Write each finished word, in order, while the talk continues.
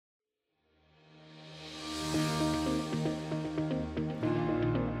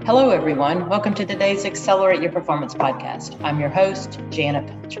Hello, everyone. Welcome to today's Accelerate Your Performance podcast. I'm your host, Janet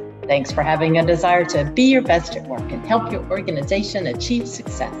Pilcher. Thanks for having a desire to be your best at work and help your organization achieve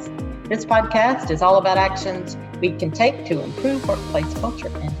success. This podcast is all about actions we can take to improve workplace culture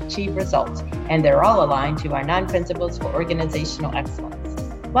and achieve results, and they're all aligned to our 9 principles for organizational excellence.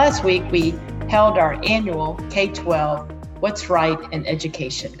 Last week, we held our annual K-12 What's Right in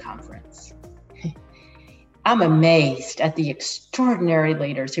Education conference. I'm amazed at the extraordinary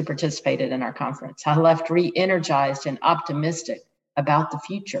leaders who participated in our conference. I left re-energized and optimistic about the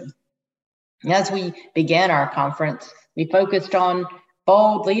future. As we began our conference, we focused on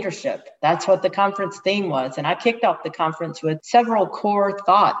bold leadership. That's what the conference theme was. And I kicked off the conference with several core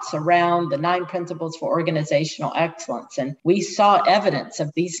thoughts around the 9 principles for organizational excellence. And we saw evidence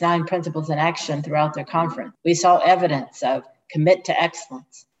of these 9 principles in action throughout the conference. We saw evidence of commit to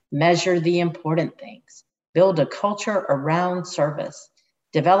excellence, measure the important things, build a culture around service,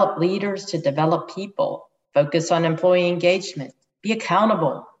 develop leaders to develop people, focus on employee engagement, be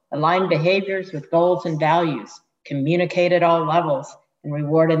accountable, align behaviors with goals and values, communicate at all levels, and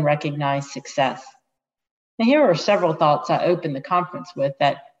reward and recognize success. Now, here are several thoughts I opened the conference with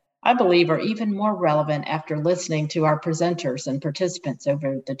that I believe are even more relevant after listening to our presenters and participants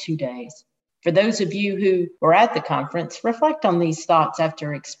over the 2 days. For those of you who were at the conference, reflect on these thoughts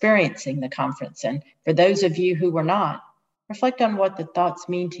after experiencing the conference. And for those of you who were not, reflect on what the thoughts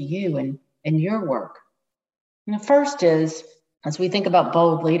mean to you and your work. And the first is, as we think about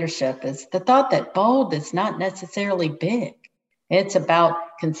bold leadership, is the thought that bold is not necessarily big. It's about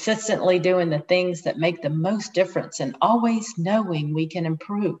consistently doing the things that make the most difference and always knowing we can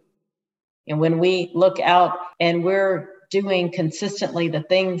improve. And when we look out and we're doing consistently the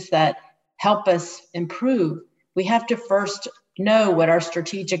things that help us improve, we have to first know what our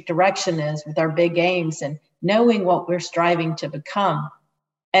strategic direction is with our big aims and knowing what we're striving to become.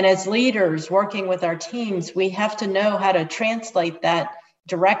 And as leaders working with our teams, we have to know how to translate that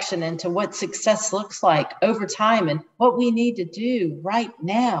direction into what success looks like over time and what we need to do right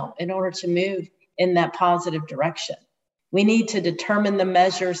now in order to move in that positive direction. We need to determine the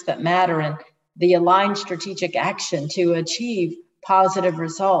measures that matter and the aligned strategic action to achieve positive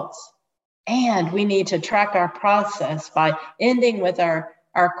results. And we need to track our process by ending with our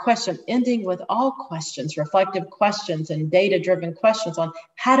question, ending with all questions, reflective questions and data-driven questions on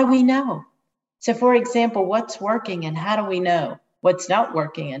how do we know? So for example, what's working and how do we know? What's not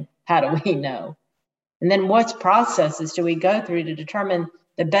working and how do we know? And then what processes do we go through to determine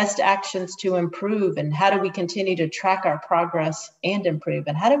the best actions to improve? And how do we continue to track our progress and improve?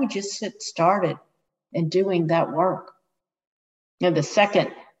 And how do we just get started in doing that work? And the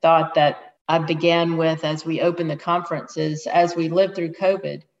second thought that I began with as we opened the conference is, as we live through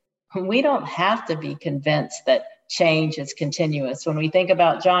COVID, we don't have to be convinced that change is continuous. When we think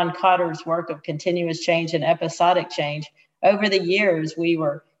about John Kotter's work of continuous change and episodic change, over the years, we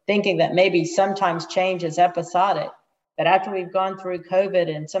were thinking that maybe sometimes change is episodic. But after we've gone through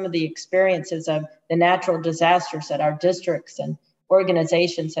COVID and some of the experiences of the natural disasters that our districts and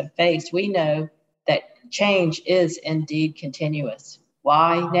organizations have faced, we know that change is indeed continuous.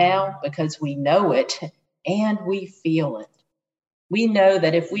 Why now? Because we know it and we feel it. We know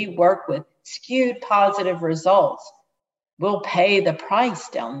that if we work with skewed positive results, we'll pay the price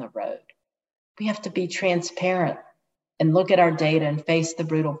down the road. We have to be transparent and look at our data and face the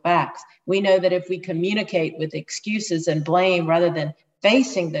brutal facts. We know that if we communicate with excuses and blame rather than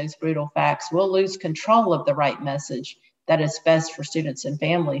facing those brutal facts, we'll lose control of the right message that is best for students and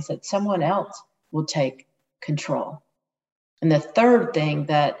families, that someone else will take control. And the third thing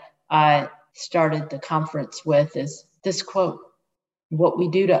that I started the conference with is this quote: what we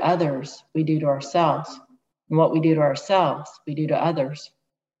do to others, we do to ourselves. And what we do to ourselves, we do to others.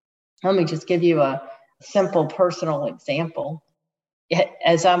 Let me just give you a simple personal example.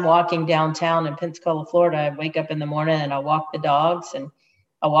 As I'm walking downtown in Pensacola, Florida, I wake up in the morning and I walk the dogs, and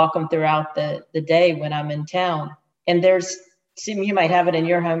I walk them throughout the day when I'm in town. And you might have it in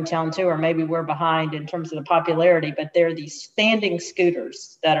your hometown too, or maybe we're behind in terms of the popularity, but there are these standing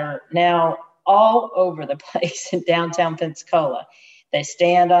scooters that are now all over the place in downtown Pensacola. They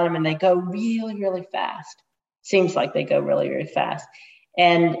stand on them and they go really, really fast. Seems like they go really, really fast.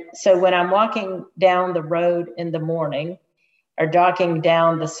 And so when I'm walking down the road in the morning or jogging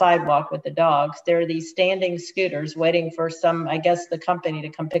down the sidewalk with the dogs, there are these standing scooters waiting for the company to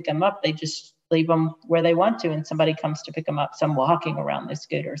come pick them up. They just leave them where they want to, and somebody comes to pick them up. So I'm walking around the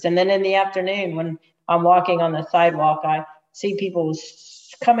scooters. And then in the afternoon, when I'm walking on the sidewalk, I see people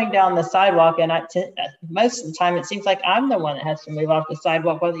coming down the sidewalk, and most of the time it seems like I'm the one that has to move off the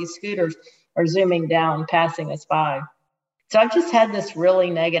sidewalk while these scooters are zooming down, passing us by. So I've just had this really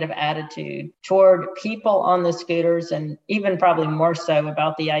negative attitude toward people on the scooters, and even probably more so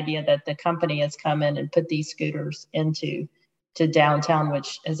about the idea that the company has come in and put these scooters into downtown,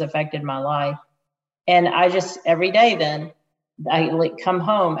 which has affected my life. And I just, every day then, I come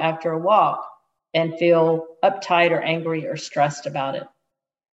home after a walk and feel uptight or angry or stressed about it.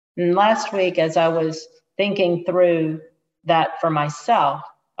 And last week, as I was thinking through that for myself,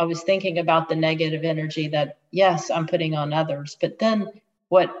 I was thinking about the negative energy that, yes, I'm putting on others, but then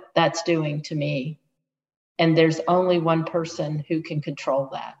what that's doing to me. And there's only one person who can control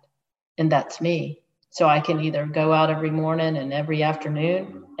that, and that's me. So I can either go out every morning and every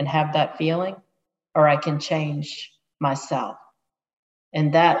afternoon and have that feeling, or I can change myself.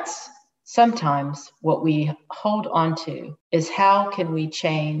 And that's sometimes what we hold on to, is how can we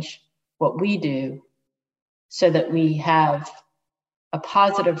change what we do so that we have a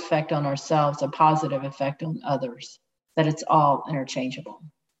positive effect on ourselves, a positive effect on others, that it's all interchangeable.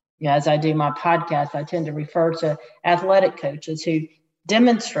 As I do my podcast, I tend to refer to athletic coaches who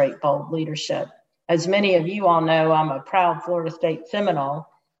demonstrate bold leadership. As many of you all know, I'm a proud Florida State Seminole,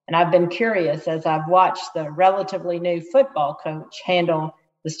 and I've been curious as I've watched the relatively new football coach handle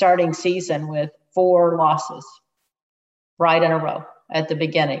the starting season with 4 losses right in a row at the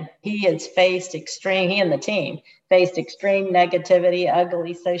beginning. He and the team faced extreme negativity,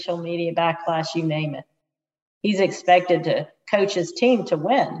 ugly social media backlash, you name it. He's expected to coach his team to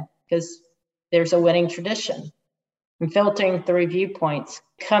win because there's a winning tradition. And filtering through viewpoints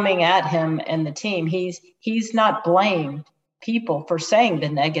coming at him and the team, he's not blamed people for saying the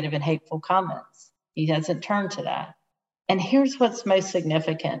negative and hateful comments. He hasn't turned to that. And here's what's most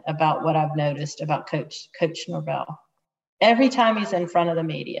significant about what I've noticed about Coach Norvell. Every time he's in front of the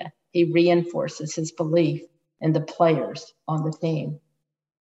media, he reinforces his belief in the players on the team.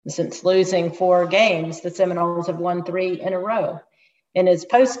 Since losing 4 games, the Seminoles have won 3 in a row. In his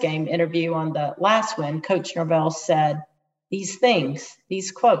post-game interview on the last win, Coach Norvell said these things,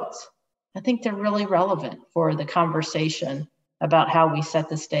 these quotes, I think they're really relevant for the conversation about how we set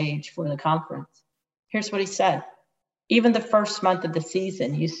the stage for the conference. Here's what he said. Even the first month of the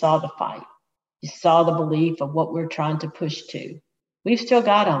season, you saw the fight. You saw the belief of what we're trying to push to. We've still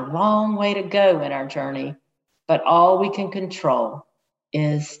got a long way to go in our journey, but all we can control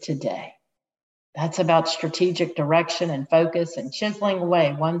is today. That's about strategic direction and focus and chiseling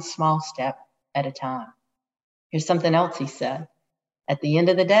away one small step at a time. Here's something else he said. At the end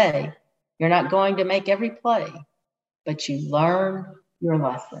of the day, you're not going to make every play, but you learn your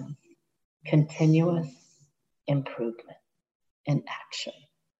lessons. Continuous improvement in action.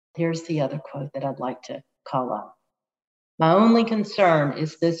 Here's the other quote that I'd like to call out. My only concern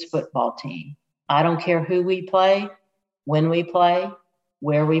is this football team. I don't care who we play, when we play,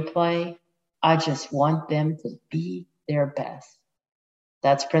 where we play. I just want them to be their best.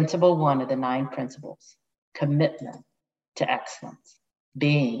 That's principle 1 of the 9 principles. Commitment to excellence.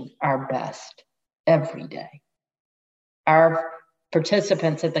 Being our best every day. Our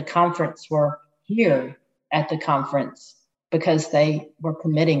participants at the conference were here at the conference because they were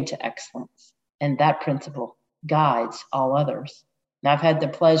committing to excellence, and that principle guides all others. Now, I've had the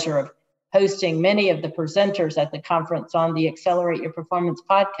pleasure of hosting many of the presenters at the conference on the Accelerate Your Performance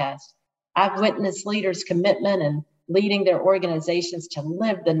podcast. I've witnessed leaders' commitment and leading their organizations to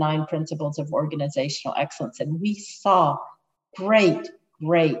live the 9 principles of organizational excellence, and we saw great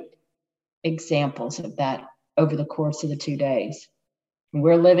examples of that over the course of the 2 days.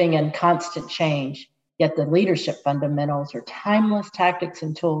 We're living in constant change, yet the leadership fundamentals are timeless tactics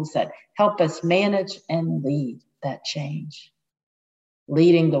and tools that help us manage and lead that change,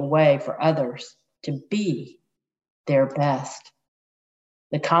 leading the way for others to be their best.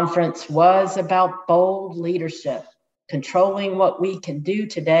 The conference was about bold leadership, controlling what we can do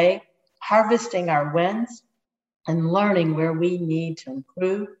today, harvesting our wins, and learning where we need to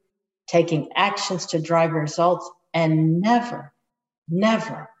improve, taking actions to drive results, and never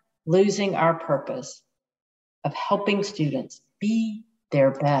losing our purpose of helping students be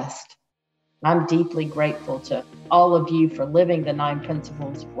their best. I'm deeply grateful to all of you for living the 9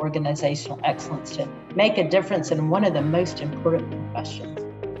 principles of organizational excellence to make a difference in one of the most important professions.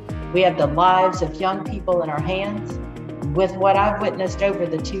 We have the lives of young people in our hands. With what I've witnessed over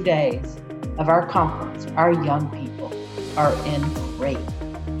the 2 days of our conference, our young people are in great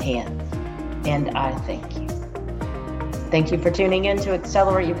hands, and I thank you. Thank you for tuning in to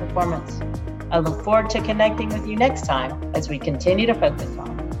Accelerate Your Performance. I look forward to connecting with you next time as we continue to focus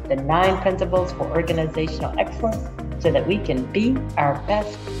on the 9 principles for organizational excellence so that we can be our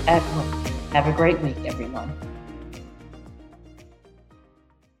best at work. Have a great week, everyone.